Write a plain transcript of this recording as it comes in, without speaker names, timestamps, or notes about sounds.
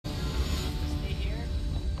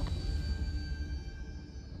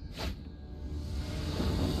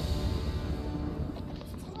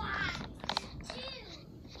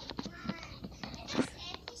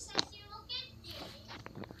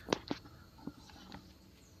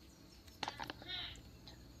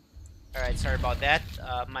Alright, sorry about that.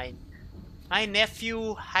 My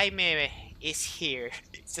nephew Jaime is here.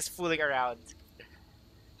 He's just fooling around.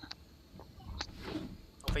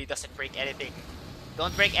 Hopefully he doesn't break anything.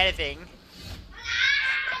 Don't break anything.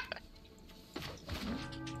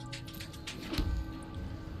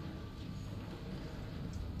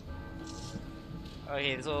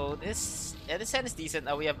 Okay, so this end is decent.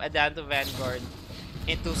 We have Adanto Vanguard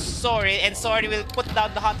into Sorin, and Sorin will put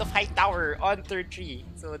down the Haunt of High Tower on turn 3.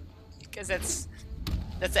 So, because that's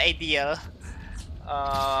the ideal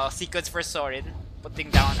sequence for Sorin, putting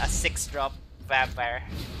down a 6-drop vampire.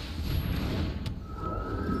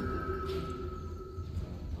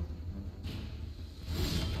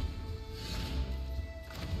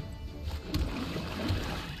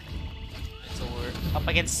 So we're up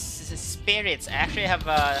against spirits. I actually have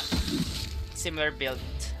a similar build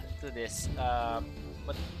to this,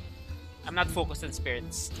 but I'm not focused on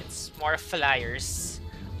spirits. It's more flyers,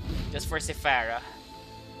 just for Sephara.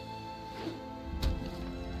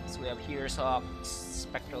 So we have Hero's Hawks,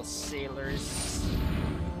 Spectral Sailors.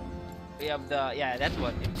 We have the that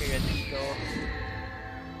one, Imperial Eagle,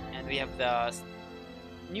 and we have the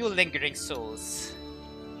new Lingering Souls.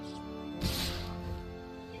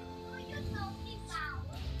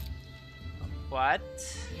 What?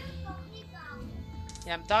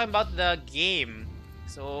 Yeah, I'm talking about the game.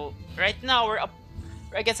 So right now we're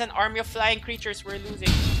against an army of flying creatures. We're losing.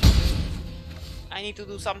 I need to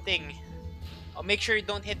do something. I'll make sure you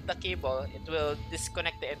don't hit the cable. It will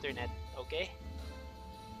disconnect the internet. Okay?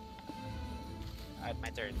 Alright, my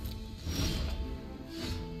turn.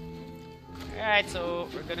 Alright, so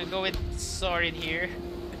we're gonna go with Sorin here.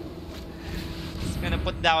 He's gonna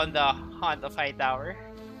put down the Haunt of High Tower.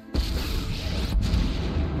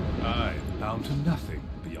 I'm bound to nothing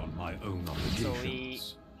beyond my own obligations. So we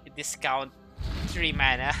discount 3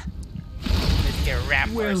 mana. Let's get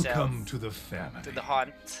ramp ourselves. Welcome to the family. To the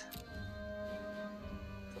haunt.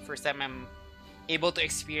 The first time I'm able to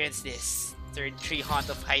experience this. Turn 3 Haunt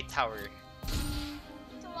of High Tower.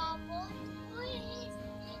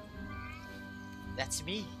 That's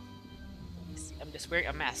me. I'm just wearing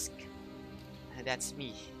a mask. That's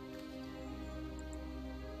me.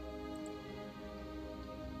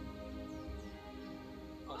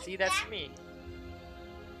 See, that's me.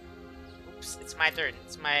 Oops, it's my turn.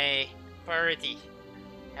 It's my priority.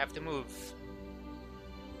 I have to move.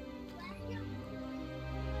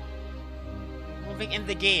 Moving in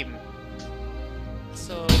the game.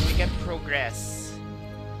 So we can progress.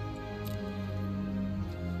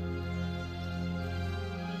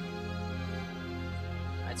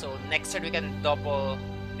 Alright, so next turn we can double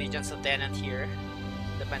Legion's Lieutenant here.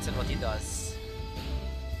 Depends on what he does.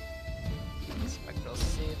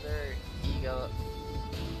 Sailor, Eagle.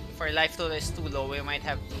 If our life total is too low, we might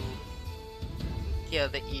have to kill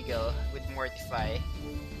the Eagle with Mortify.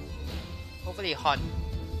 Hopefully Haunt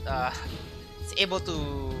is able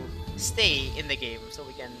to stay in the game so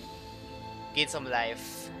we can gain some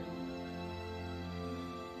life.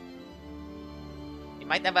 We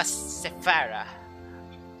might have a Sephara.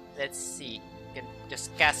 Let's see. We can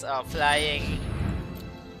just cast a flying.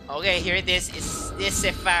 Okay, here it is. It's this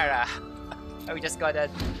Sephara. We just gotta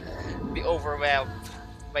be overwhelmed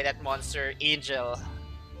by that monster angel.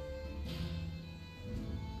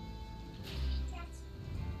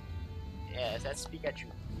 Yes, that's Pikachu.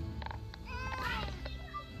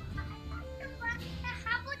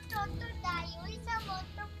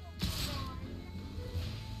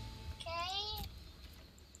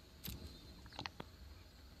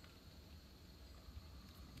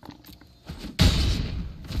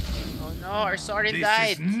 No, our Sorin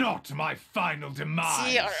died. This is not my final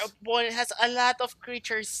demise. See, our opponent has a lot of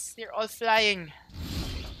creatures. They're all flying.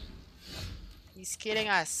 He's killing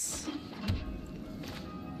us.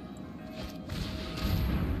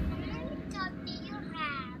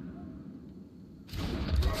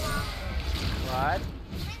 What?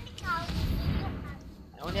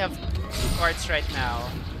 I only have 2 cards right now.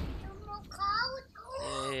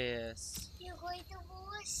 Yes.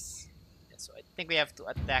 So I think we have to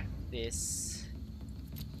attack this.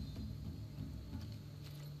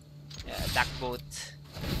 Yeah, attack both.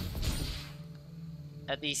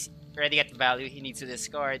 At least already at value he needs to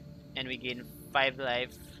discard, and we gain 5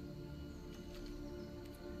 life.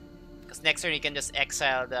 Because next turn you can just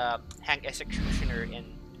exile the Hank Executioner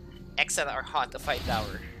and exile our Haunt of High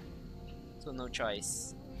Tower. So no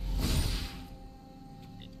choice.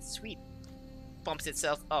 Sweet. Pumps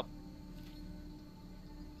itself up.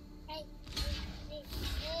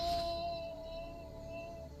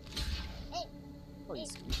 Oh,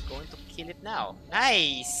 he's going to kill it now.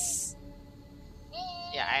 Nice!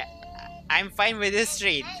 Yeah, I'm fine with this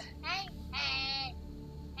trade.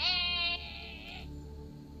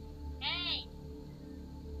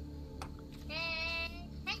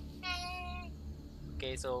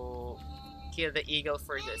 so kill the eagle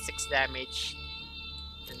for the 6 damage.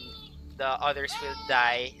 And the others will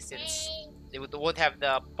die since they won't have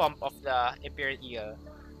the pump of the Imperial Eagle.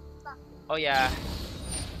 Oh yeah.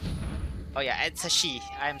 Oh yeah, it's a she.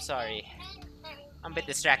 I'm sorry. I'm a bit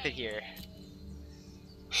distracted here.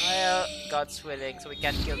 Well, God's willing, so we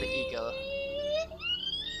can't kill the eagle.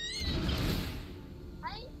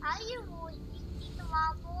 Are you losing the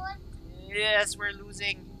marble? Yes, we're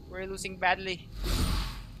losing. We're losing badly.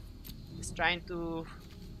 Just trying to...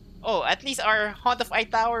 Oh, at least our Haunt of Eye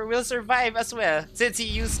Tower will survive as well, since he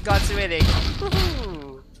used God's willing.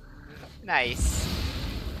 Woohoo! Nice.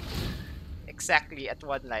 Exactly at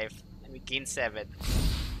 1 life. And we gain 7.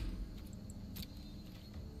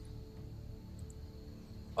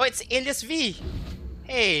 Oh, it's Alias V!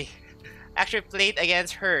 Hey! Actually played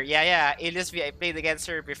against her. Yeah, Alias V, I played against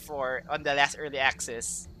her before on the last early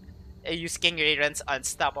access. I used King Rayron's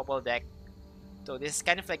Unstoppable deck. So this is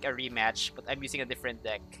kind of like a rematch, but I'm using a different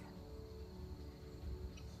deck.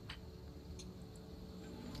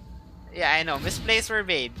 Yeah, I know. Misplays were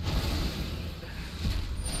made.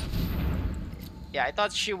 Yeah, I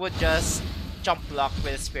thought she would just jump block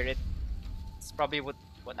with a spirit. It's probably what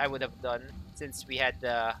I would have done since we had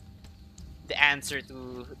the answer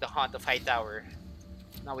to the Haunt of Hightower.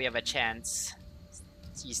 Now we have a chance.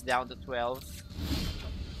 She's down to 12.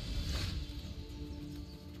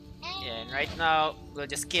 Yeah, and right now we'll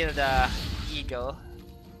just kill the eagle.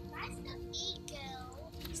 What's the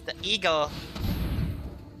eagle? It's the eagle.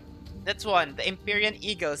 That's one, the Empyrean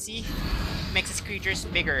Eagle. See, makes his creatures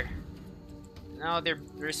bigger. Now they're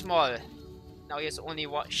small. Now he has only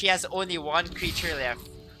one. She has only 1 creature left.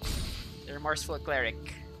 The Remorseful Cleric.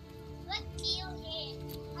 Let's kill him.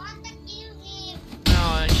 Want to kill him.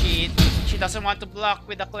 No, she doesn't want to block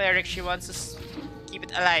with the cleric. She wants to keep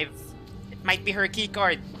it alive. It might be her key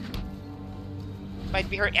card. Might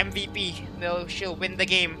be her MVP. No, she'll win the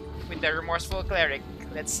game with the Remorseful Cleric.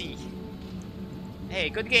 Let's see. Hey,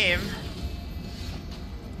 good game.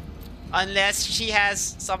 Unless she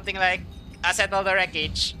has something like Settle the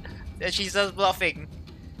Wreckage. Then she's just bluffing.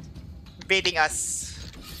 Baiting us.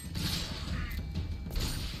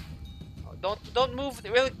 Don't move.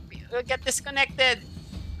 We'll get disconnected.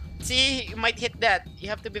 See, you might hit that. You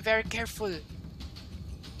have to be very careful.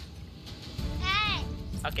 Hey.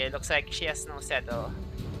 Okay, looks like she has no settle.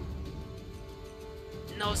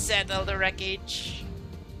 No settle the wreckage.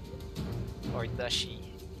 Or does she?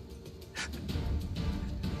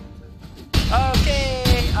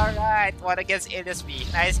 Okay, alright. One against Alias V.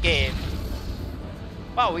 Nice game.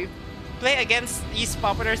 Wow, we play against these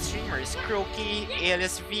popular streamers. Croaky,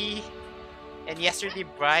 Alias V, and yesterday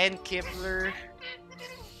Brian Kibler,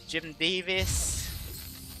 Jim Davis,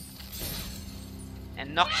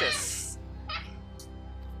 and Noxious.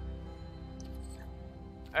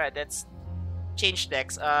 Alright, let's change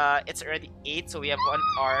decks. It's already 8, so we have 1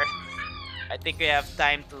 hour. I think we have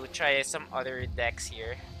time to try some other decks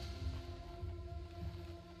here.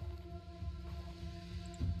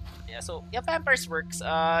 Yeah, so yeah, Vampires works.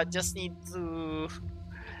 Just need to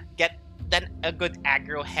get then a good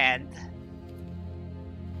aggro hand.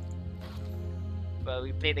 Well,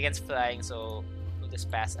 we played against flying, so we'll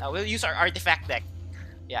just pass. We'll use our artifact deck.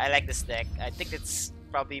 Yeah, I like this deck. I think it's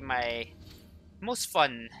probably my most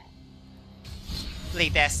fun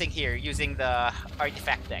playtesting here using the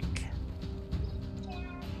artifact deck.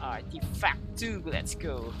 Artifact 2, let's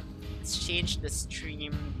go. Let's change the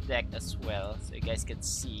stream deck as well so you guys can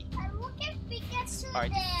see. Look at Pikachu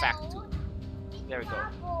Artifact 2. There we go.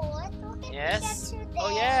 Look at Yes. Pikachu Oh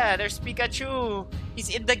yeah, there's Pikachu. He's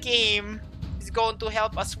in the game. He's going to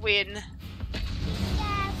help us win.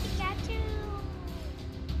 Yeah, Pikachu.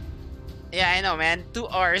 Yeah, I know, man. 2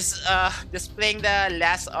 hours. Just playing the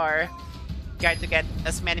last hour. Try to get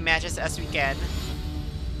as many matches as we can.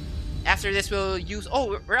 After this, we'll use...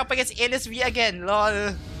 Oh, we're up against Alias V again.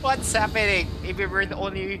 Lol. What's happening? Maybe we're the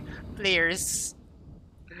only players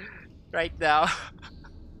right now.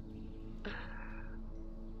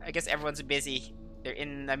 I guess everyone's busy. They're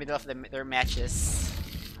in the middle of their matches.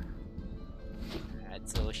 Alright,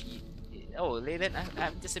 so she... Oh, Leyland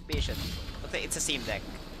Anticipation. Looks like it's the same deck.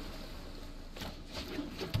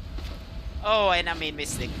 Oh, and I made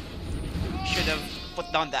mistake. Should have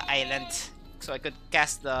put down the island so I could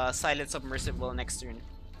cast the Silent Submersible next turn.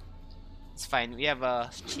 It's fine. We have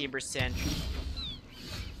a Chamber Sentry.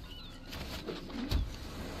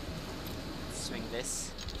 Swing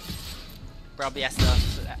this. Probably has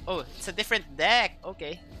the... Oh, it's a different deck.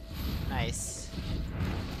 Okay. Nice.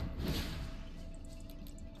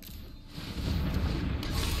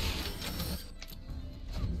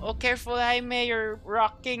 Oh, careful, Jaime. You're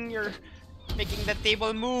rocking your making the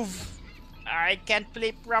table move. I can't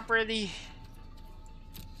play properly.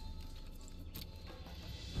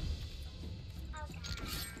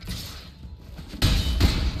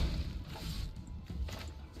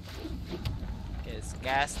 Okay, let's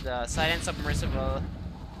cast the Silent Submersible.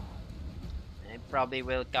 I probably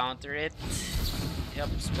will counter it. Yep,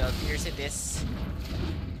 Spell Pierce it is.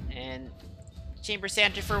 And Chamber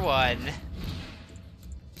Sentry for 1.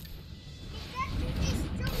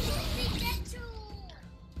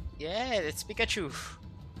 Yeah, it's Pikachu.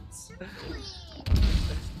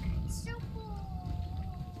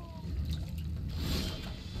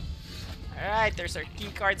 Alright, there's our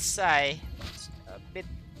key card Sai. It's a bit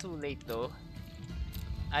too late though.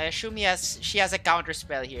 I assume she has a counter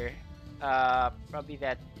spell here. Probably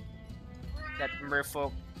that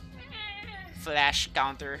Merfolk flash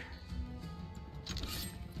counter.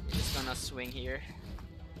 We're just gonna swing here.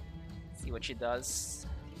 See what she does.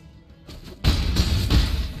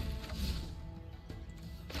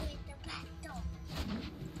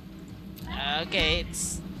 Okay,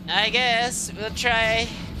 I guess we'll try.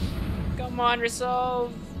 Come on,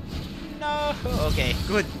 resolve. No. Okay,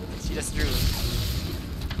 good. She just drew.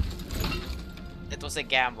 It was a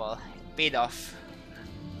gamble. It paid off.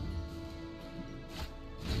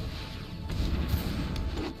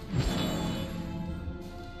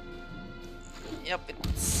 Yep,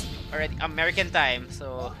 it's already American time,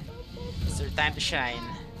 so it's her time to shine.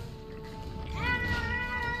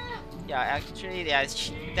 Yeah, actually, yeah,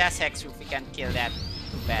 that's Hexproof. We can't kill that.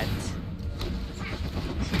 Too bad.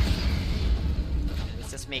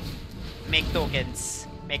 Let's just make tokens,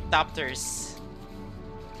 make Topters.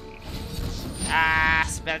 Ah,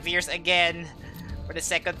 Spell Pierce again for the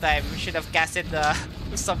second time. We should have casted the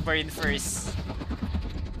Submarine first.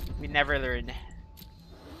 We never learn.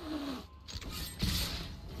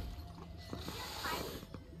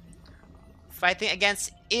 Fighting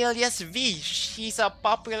against Alias V. She's a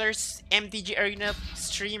popular MTG Arena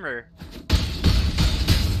streamer.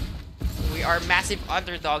 We are massive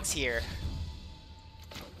underdogs here.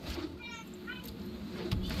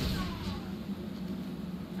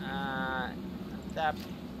 That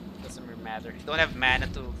doesn't really matter. Don't have mana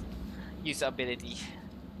to use the ability.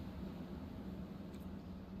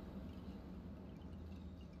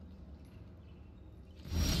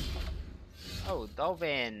 Oh,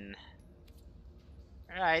 Dolphin.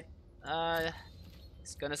 Alright,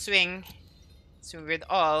 it's gonna swing with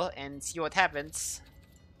all and see what happens.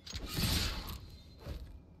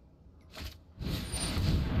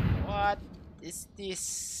 What is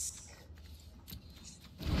this?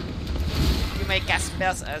 You may cast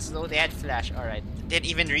spells as though they had flash. Alright, didn't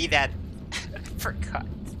even read that. Forgot.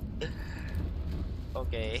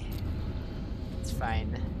 Okay, it's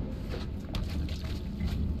fine.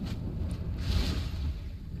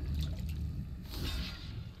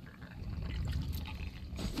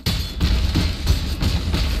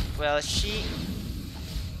 Well,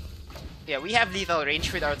 yeah, we have lethal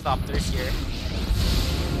range with our Thopters here.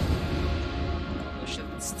 We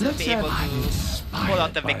should still be able to pull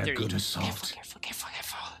out the victory.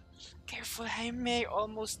 Careful, Jaime,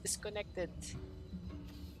 almost disconnected.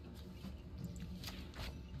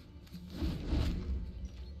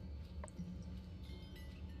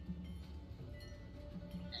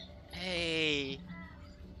 Hey.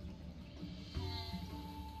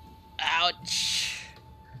 Ouch.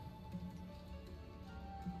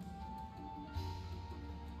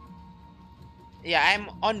 Yeah, I'm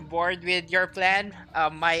on board with your plan.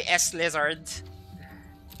 My S Lizard.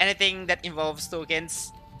 Anything that involves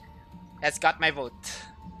tokens has got my vote.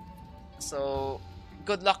 So,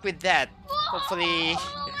 good luck with that. Hopefully, you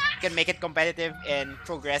can make it competitive and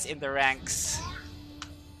progress in the ranks.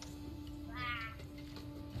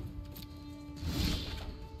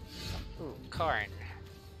 Ooh, Karn.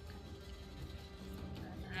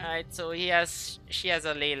 Alright, so she has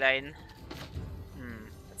a ley line.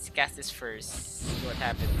 Let's cast this first. See what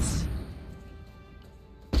happens.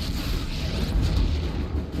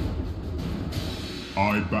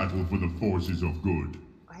 I battle for the forces of good.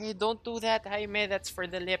 Hey, don't do that, Jaime. That's for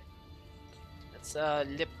the lip. That's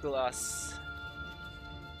lip gloss.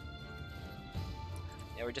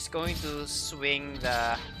 Yeah, we're just going to swing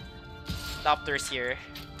the Thopters here.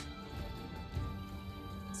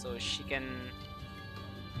 So she can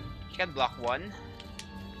block one.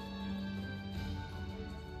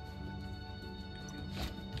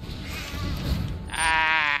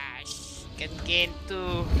 Ah, she can gain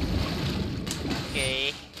 2.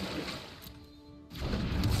 Okay.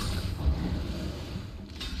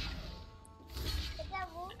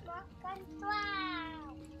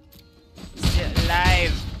 Still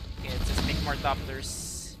alive. Okay, let's just make more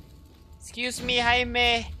Topters. Excuse me,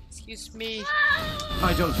 Jaime. Excuse me.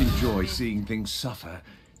 I don't enjoy seeing things suffer,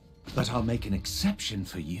 but I'll make an exception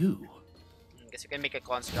for you. Guess you can make a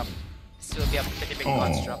construct. This will be a pretty big Aw,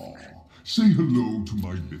 construct. say hello to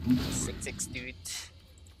my little friend. 6'6", dude.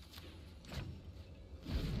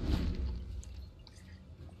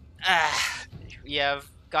 We have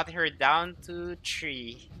got her down to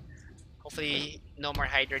 3. Hopefully, no more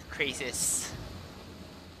Hydroid crazes.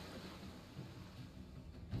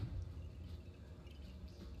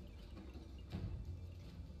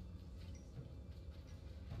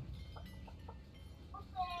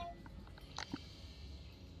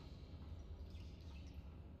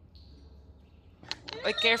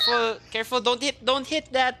 Wait, careful, careful! Don't hit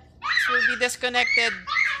that. This will be disconnected.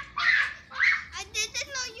 I didn't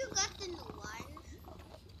know you got the new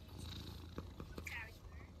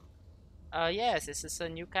one. Yes, this is a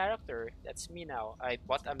new character. That's me now. I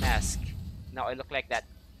bought a mask. Now I look like that.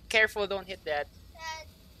 Careful, don't hit that.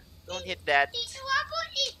 Don't hit that. Wobble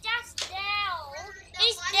is just Dell.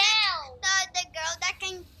 It's Dell. The girl that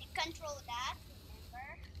can control that.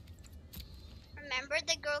 Remember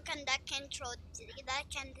the girl that can control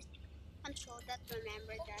that.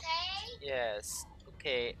 Remember that. Yes.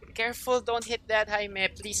 Okay. Careful, don't hit that, Jaime.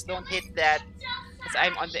 Please don't hit that. Because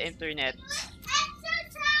I'm on the internet.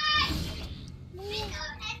 Wait.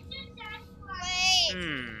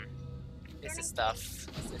 This is tough.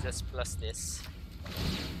 Let's just plus this.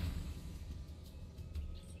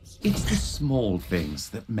 It's the small things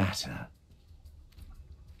that matter.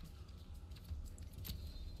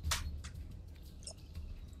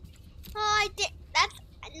 Oh, I did. That's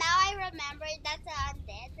now I remember. That's an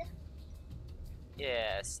undead.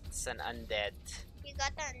 Yes, it's an undead. You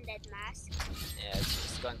got the undead mask. Yeah, it's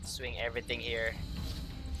just going to swing everything here.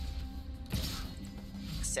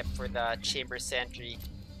 Except for the chamber sentry.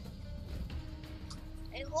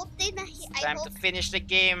 I hope they. Time to finish the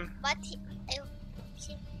game. But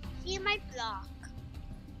he might block.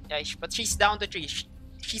 Yeah, but she's down to 3.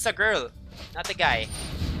 She's a girl, not a guy.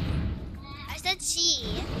 I said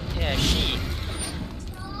she. Yeah, she.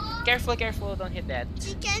 Careful, careful, don't hit that.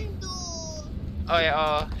 She can do. Oh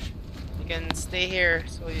yeah, you can stay here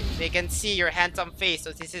so they can see your handsome face.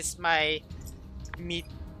 So this is my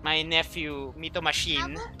nephew, Mito How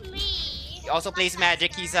Machine. about me? He also plays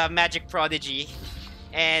magic. He's a magic prodigy.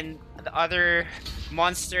 And the other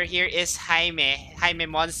monster here is Jaime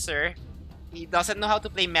Monster. He doesn't know how to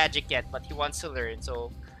play magic yet, but he wants to learn.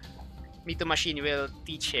 So Mito Machine will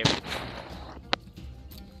teach him.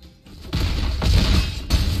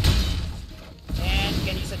 And you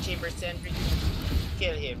can use a chamber sentry to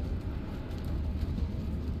kill him.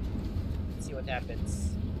 Let's see what happens.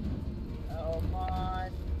 Oh, come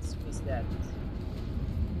on. Squeeze that.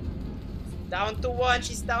 Down to 1.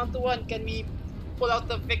 She's down to 1. Can we pull out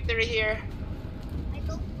the victory here? I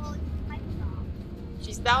don't know. It's my block.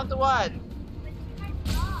 She's down to 1. But it's my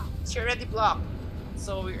block. She already blocked.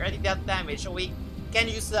 So we already dealt damage. So we can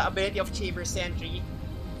use the ability of Chamber Sentry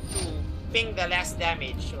to ping the last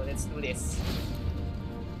damage. So let's do this.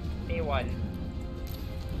 A1.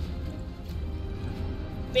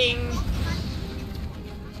 Ping!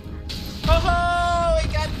 Oh, we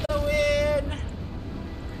got the win!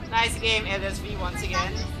 Nice game, Alias V once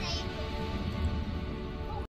again.